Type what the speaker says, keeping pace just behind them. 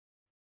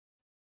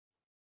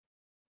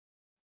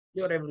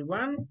Hello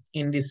everyone.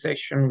 In this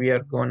section, we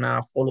are gonna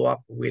follow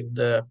up with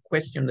the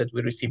question that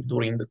we received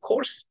during the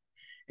course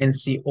and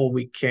see how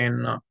we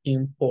can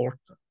import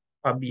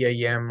a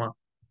BIM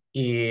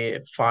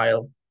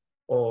file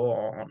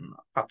on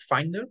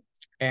Pathfinder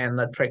and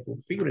try to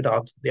figure it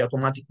out the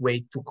automatic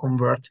way to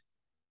convert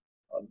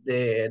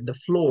the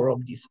floor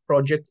of this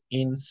project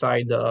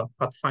inside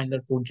Pathfinder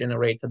to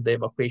generate the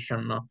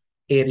evacuation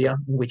area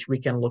in which we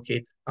can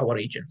locate our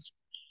agents.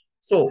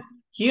 So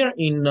here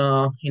in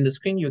the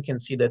screen, you can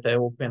see that I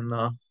open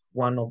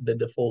one of the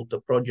default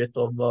project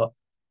of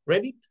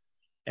Revit,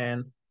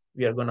 and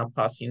we are gonna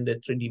pass in the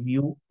 3D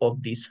view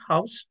of this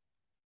house.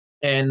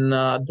 And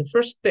the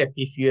first step,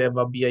 if you have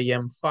a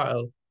BIM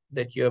file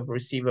that you have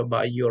received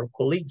by your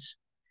colleagues,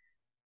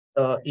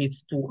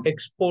 is to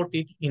export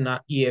it in an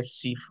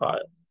IFC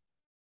file.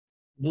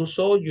 Do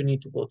so, you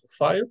need to go to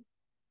File,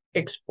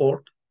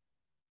 Export,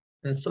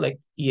 and select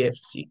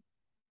IFC.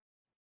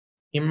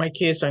 In my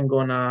case, I'm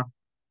gonna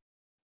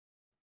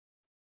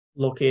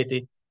locate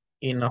it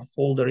in a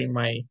folder in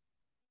my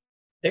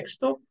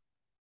desktop.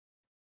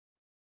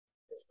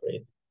 That's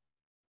great.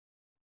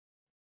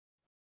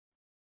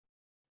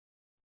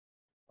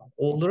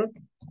 Folder,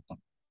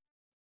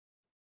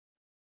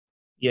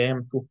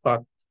 BIM to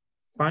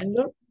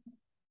Pathfinder,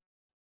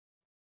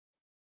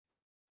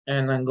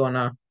 and I'm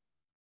gonna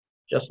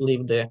just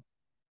leave the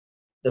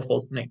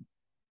default name.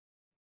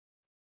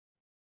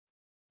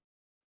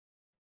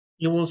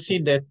 You will see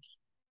that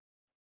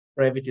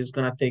Revit is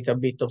gonna take a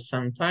bit of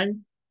some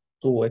time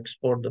to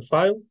export the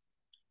file,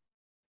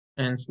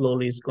 and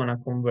slowly it's gonna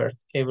convert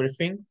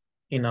everything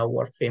in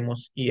our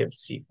famous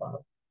IFC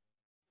file.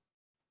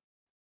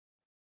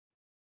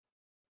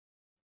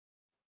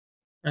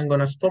 I'm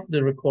gonna stop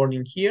the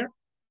recording here.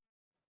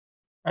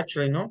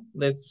 Actually, no,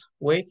 let's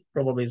wait.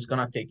 Probably it's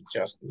gonna take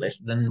just less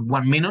than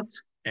 1 minute.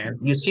 And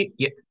you see,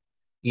 yeah,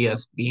 it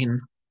has been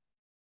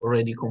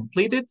already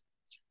completed.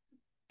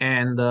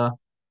 And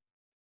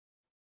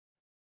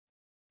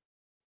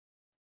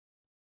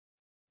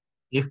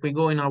if we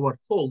go in our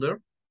folder,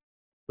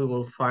 we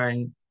will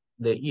find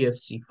the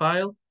EFC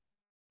file.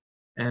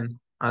 And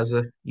as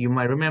you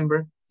might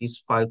remember, this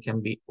file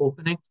can be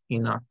opened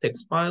in a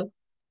text file,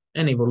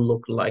 and it will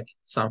look like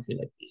something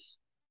like this.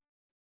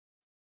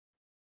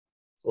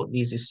 So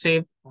this is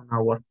saved on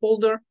our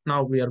folder.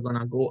 Now we are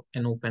gonna go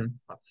and open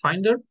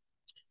Pathfinder,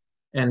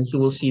 and you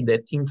will see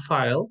that in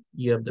File,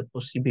 you have the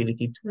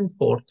possibility to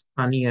import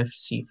an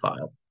EFC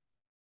file.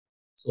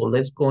 So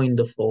let's go in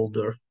the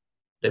folder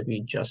that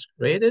we just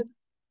created.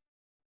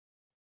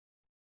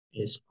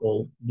 It's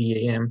called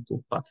BIM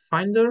to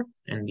Pathfinder,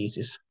 and this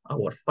is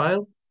our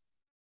file.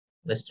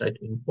 Let's try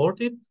to import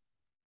it.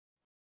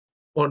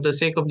 For the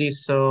sake of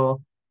this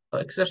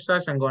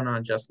exercise, I'm gonna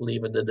just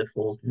leave the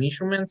default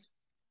measurements.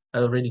 I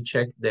already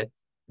checked that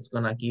it's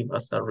gonna give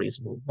us a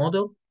reasonable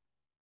model.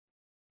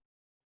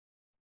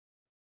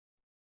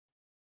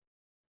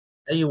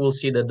 And you will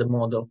see that the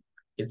model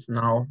is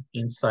now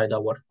inside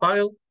our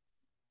file.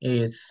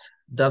 It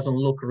doesn't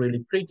look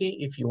really pretty.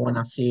 If you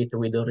wanna see it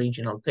with the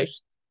original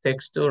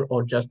texture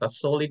or just a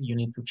solid, you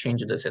need to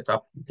change the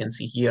setup. You can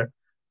see here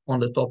on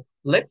the top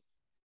left.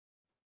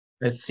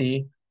 Let's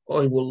see how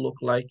it will look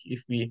like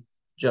if we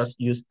just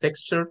use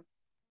texture.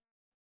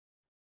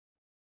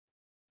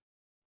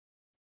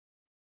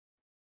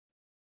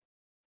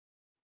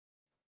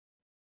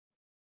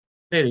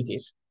 There it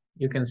is.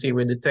 You can see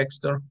with the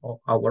texture how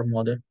our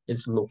model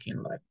is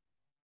looking like.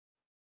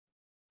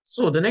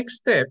 So the next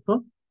step,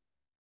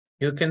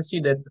 you can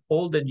see that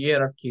all the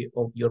hierarchy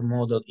of your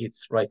model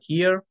is right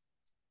here.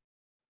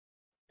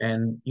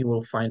 And you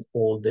will find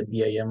all the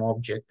BIM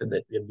objects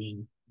that we have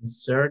been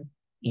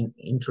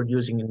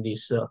introducing in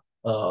this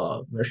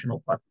version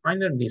of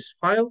Pathfinder, this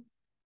file.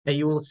 And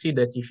you will see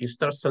that if you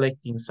start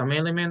selecting some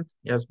element,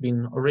 it has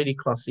been already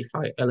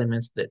classified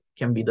elements that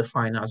can be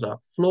defined as a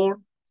floor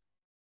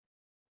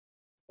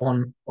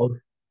on, or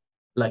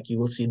like you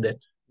will see that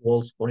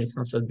walls, for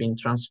instance, have been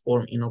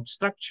transformed in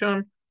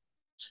obstruction,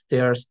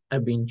 stairs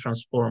have been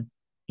transformed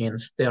in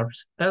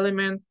stairs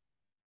element.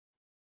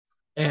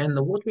 And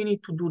what we need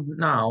to do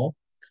now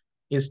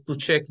is to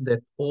check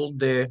that all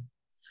the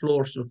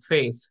floor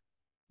surface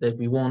that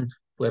we want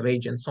to have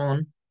agents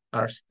on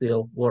are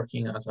still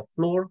working as a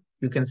floor.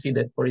 You can see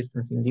that, for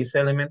instance, in this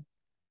element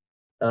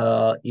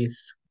is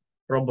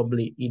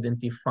probably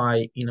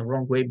identified in a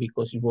wrong way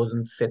because it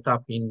wasn't set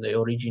up in the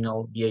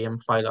original BIM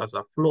file as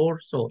a floor.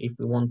 So if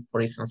we want,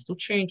 for instance, to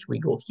change, we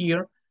go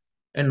here,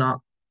 and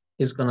now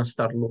it's gonna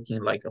start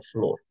looking like a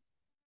floor.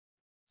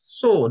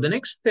 So the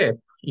next step,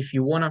 if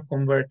you wanna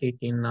convert it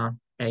in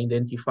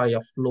identify a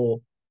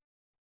flow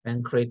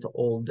and create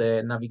all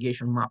the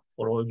navigation map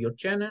for all your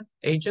channel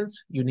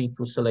agents, you need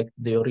to select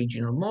the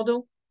original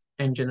model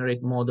and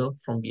generate model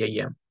from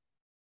BIM.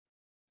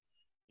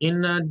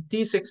 In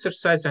this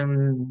exercise,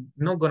 I'm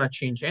not gonna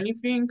change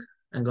anything.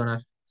 I'm gonna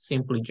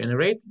simply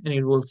generate, and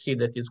you will see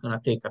that it's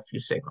gonna take a few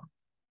seconds.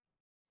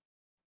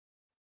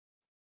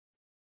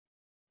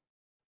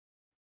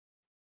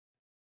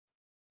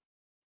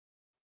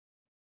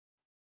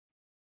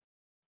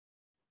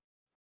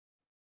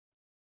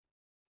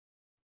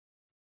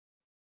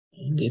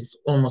 And it's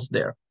almost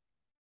there.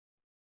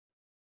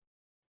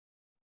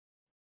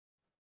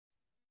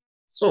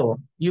 So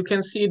you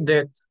can see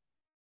that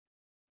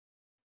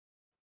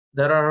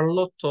there are a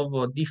lot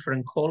of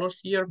different colors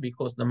here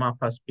because the map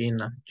has been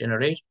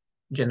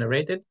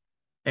generated.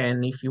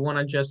 And if you want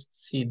to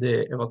just see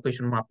the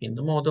evacuation map in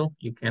the model,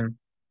 you can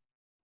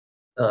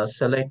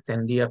select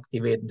and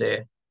deactivate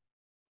the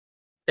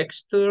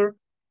texture,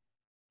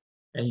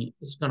 and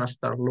it's going to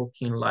start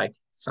looking like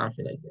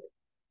something like that.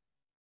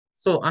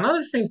 So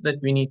another things that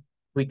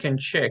we can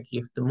check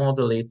if the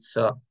model is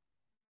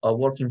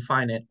working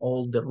fine and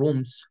all the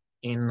rooms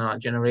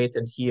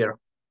generated here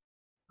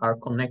are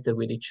connected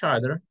with each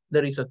other.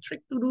 There is a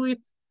trick to do it.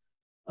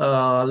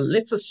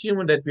 Let's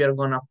assume that we are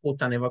going to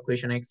put an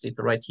evacuation exit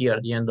right here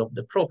at the end of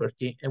the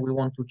property, and we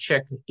want to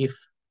check if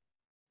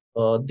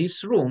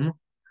this room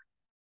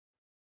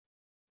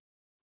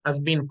has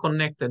been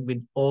connected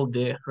with all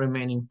the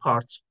remaining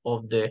parts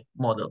of the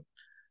model.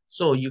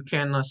 So you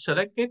can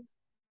select it,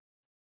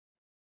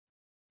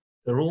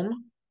 the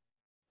room,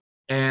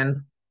 and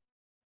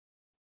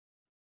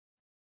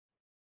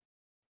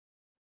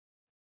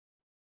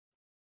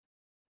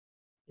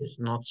it's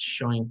not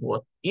showing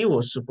what it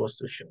was supposed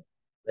to show.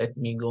 Let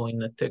me go in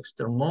the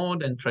texture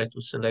mode and try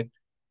to select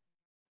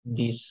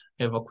this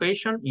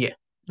evacuation. Yeah,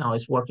 now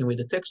it's working with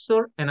the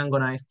texture, and I'm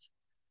gonna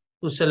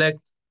to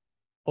select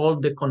all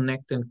the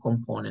connected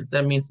components.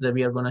 That means that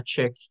we are gonna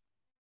check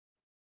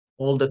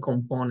all the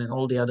component,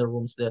 all the other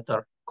rooms that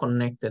are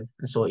connected.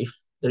 And so if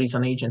there is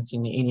an agent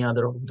in any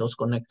other of those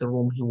connected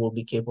rooms, he will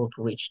be capable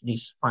to reach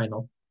this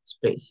final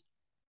space.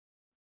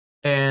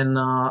 And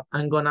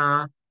I'm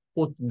gonna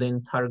put the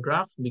entire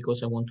graph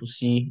because I want to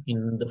see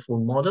in the full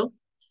model.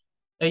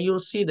 And you'll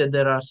see that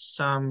there are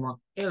some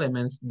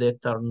elements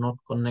that are not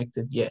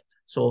connected yet.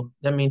 So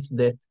that means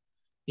that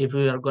if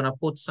we are gonna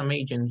put some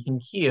agent in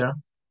here,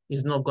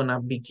 it's not gonna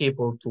be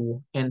capable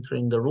to enter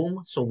in the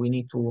room. So we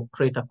need to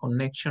create a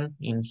connection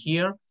in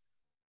here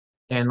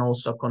and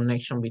also a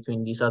connection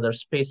between this other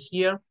space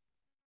here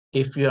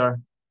if you are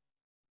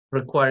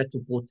required to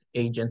put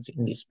agents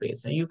in this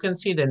space. And you can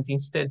see that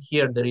instead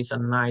here there is a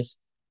nice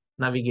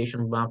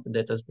navigation map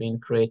that has been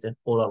created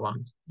all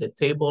around the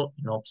table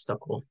and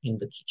obstacle in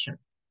the kitchen.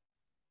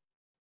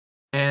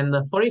 And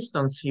for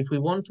instance, if we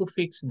want to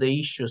fix the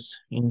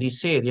issues in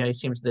this area, it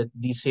seems that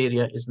this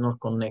area is not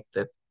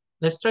connected.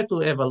 Let's try to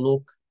have a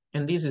look.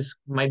 And this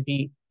might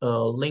be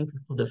linked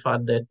to the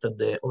fact that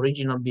the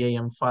original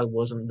BIM file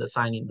wasn't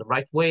designed in the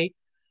right way.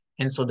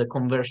 And so the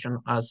conversion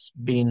has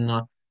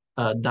been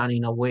done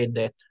in a way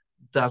that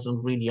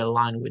doesn't really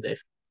align with the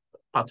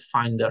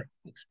Pathfinder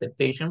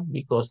expectation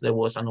because there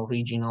was an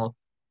original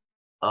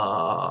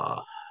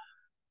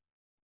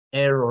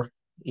error,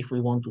 if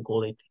we want to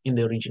call it, in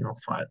the original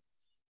file.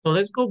 So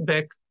let's go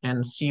back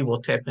and see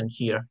what happened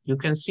here. You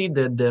can see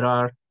that there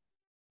are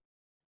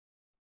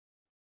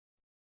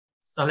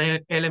some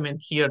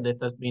element here that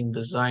has been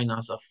designed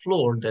as a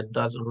floor that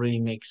doesn't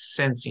really make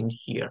sense in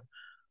here.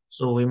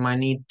 So we might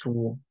need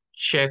to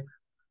check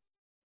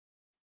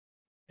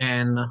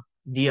and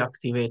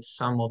deactivate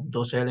some of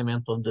those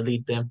elements or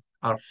delete them,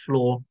 our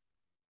flow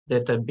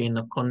that have been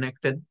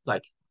connected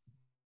like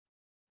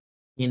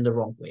in the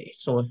wrong way.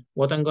 So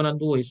what I'm gonna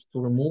do is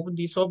to remove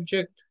this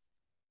object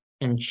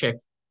and check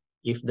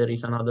if there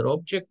is another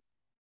object.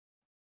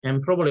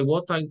 And probably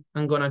what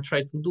I'm gonna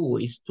try to do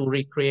is to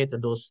recreate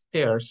those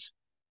stairs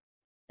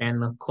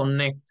and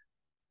connect.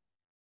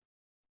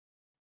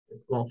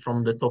 Let's go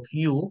from the top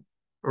view,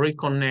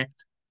 reconnect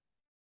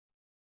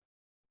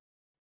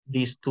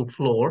these two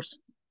floors.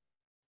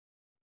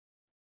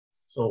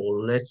 So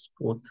let's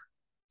put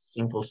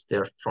simple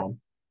stairs from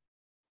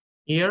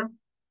here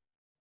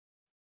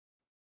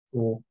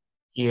to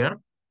here.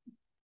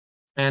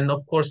 And of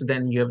course,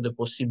 then you have the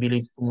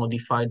possibility to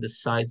modify the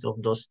size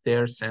of those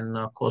stairs and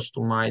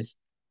customize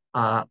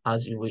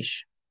as you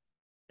wish.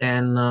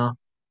 And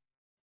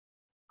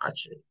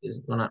actually, it's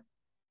gonna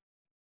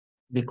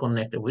be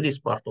connected with this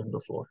part of the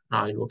floor.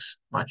 Now it looks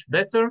much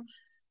better.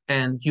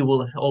 And you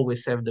will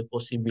always have the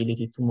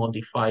possibility to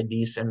modify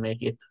this and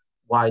make it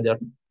wider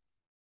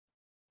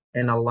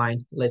and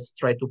aligned. Let's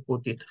try to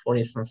put it, for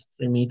instance,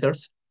 3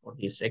 meters for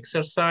this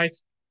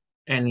exercise.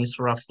 And it's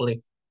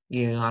roughly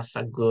giving us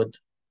a good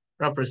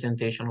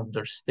representation of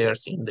the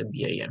stairs in the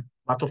BIM.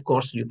 But of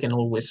course, you can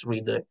always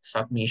read the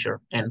exact measure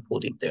and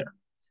put it there.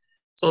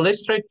 So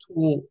let's try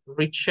to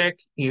recheck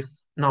if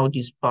now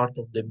this part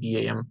of the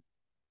BIM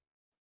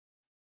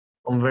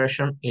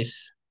conversion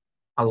is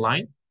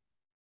aligned.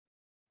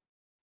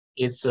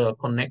 It's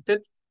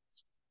connected.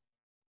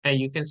 And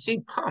you can see,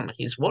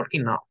 it's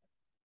working now.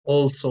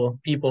 Also,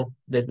 people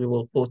that we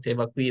will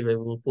evacuate, we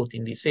will put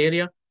in this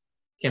area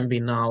can be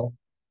now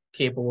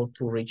capable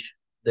to reach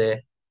the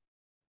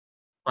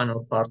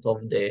final part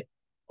of the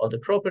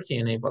property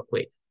and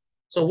evacuate.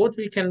 So what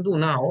we can do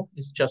now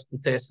is just to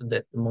test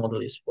that the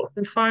model is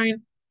working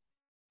fine.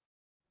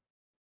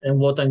 And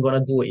what I'm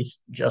gonna do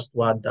is just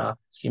to add a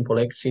simple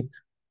exit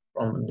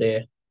from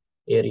the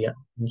area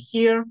in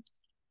here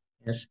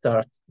and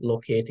start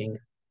locating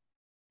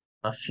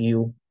a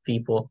few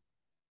people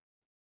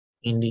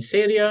in this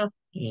area,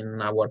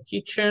 in our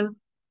kitchen.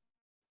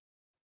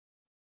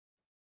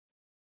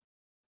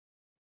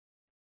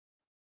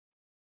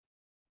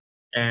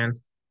 And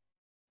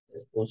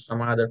let's put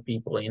some other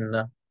people in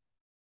the,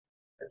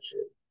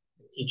 actually,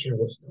 the kitchen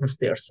was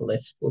downstairs, so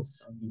let's put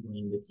some people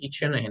in the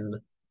kitchen and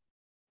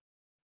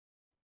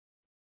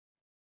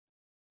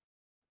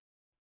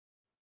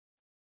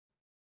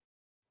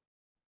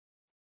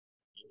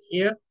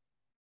here.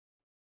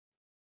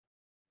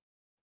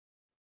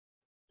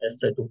 Let's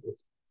try to put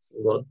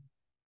single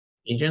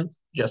agent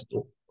just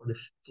to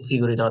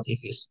figure it out if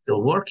it's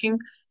still working.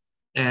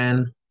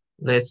 And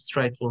let's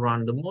try to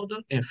run the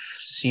model and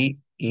see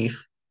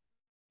if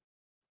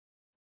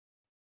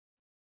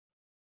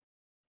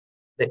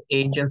the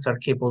agents are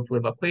capable to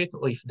evacuate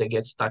or if they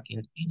get stuck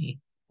in any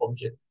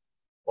object,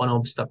 one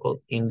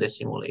obstacle in the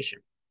simulation.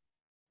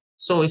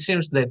 So it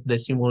seems that the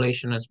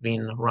simulation has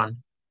been run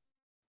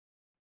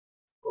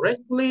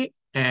correctly.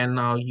 And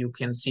now you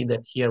can see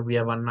that here we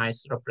have a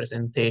nice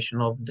representation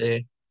of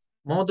the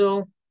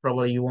model.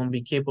 Probably you won't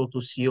be capable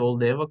to see all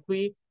the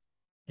evacuee.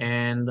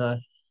 And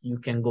you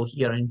can go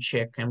here and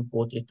check and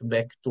put it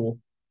back to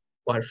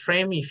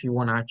wireframe if you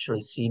want to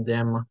actually see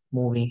them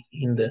moving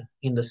in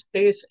the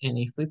space. And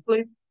if we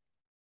play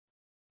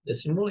the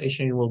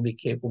simulation, you will be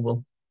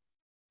capable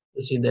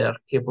to see they are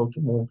capable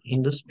to move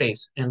in the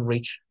space and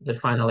reach the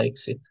final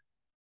exit.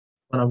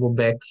 I'm gonna go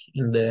back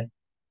in the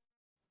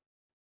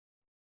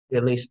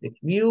realistic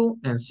view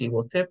and see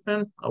what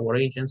happened. Our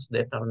agents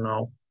that are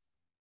now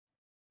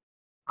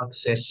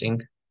accessing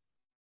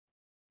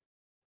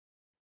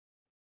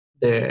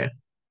the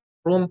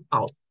room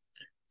out.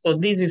 So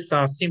this is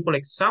a simple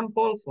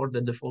example for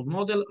the default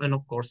model. And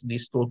of course,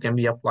 this tool can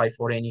be applied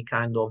for any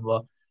kind of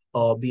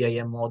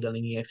BIM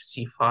modeling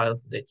IFC file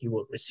that you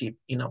will receive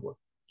in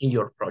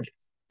your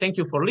project. Thank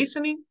you for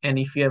listening. And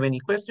if you have any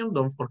questions,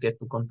 don't forget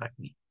to contact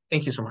me.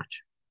 Thank you so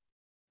much.